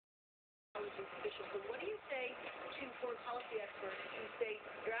officials. But what do you say to foreign policy experts who say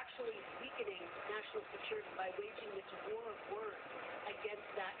you're actually weakening national security by waging this war of words against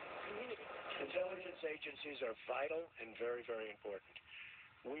that community? Intelligence agencies are vital and very, very important.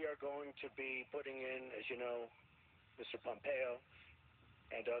 We are going to be putting in, as you know, Mr. Pompeo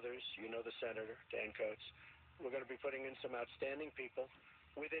and others, you know the Senator, Dan Coates. We're going to be putting in some outstanding people.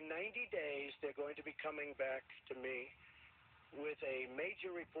 Within 90 days, they're going to be coming back to me with a major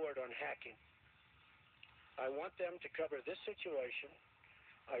report on hacking. I want them to cover this situation.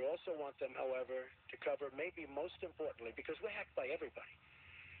 I also want them, however, to cover maybe most importantly, because we're hacked by everybody.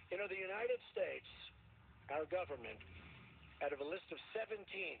 You know, the United States, our government, out of a list of 17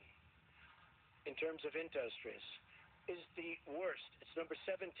 in terms of industries, is the worst. It's number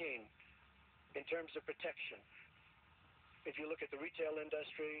 17 in terms of protection. If you look at the retail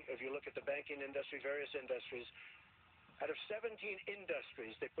industry, if you look at the banking industry, various industries, out of 17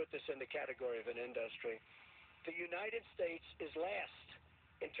 industries, they put this in the category of an industry, the United States is last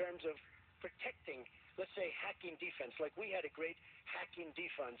in terms of protecting, let's say, hacking defense. Like we had a great hacking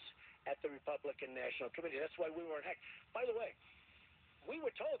defense at the Republican National Committee. That's why we weren't hacked. By the way, we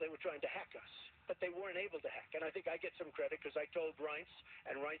were told they were trying to hack us, but they weren't able to hack. And I think I get some credit because I told Reince,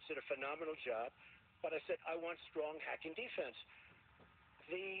 and Reince did a phenomenal job. But I said, I want strong hacking defense.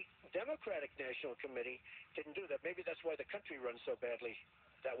 The Democratic National Committee didn't do that. Maybe that's why the country runs so badly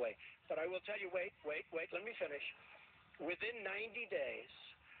that way. But I will tell you, wait, let me finish. Within 90 days,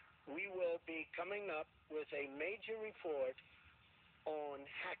 we will be coming up with a major report on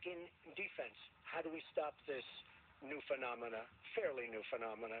hacking defense. How do we stop this new phenomena, fairly new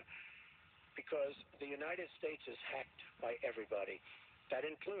phenomena? Because the United States is hacked by everybody. That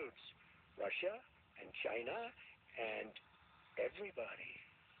includes Russia and China and everybody.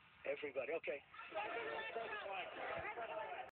 Okay.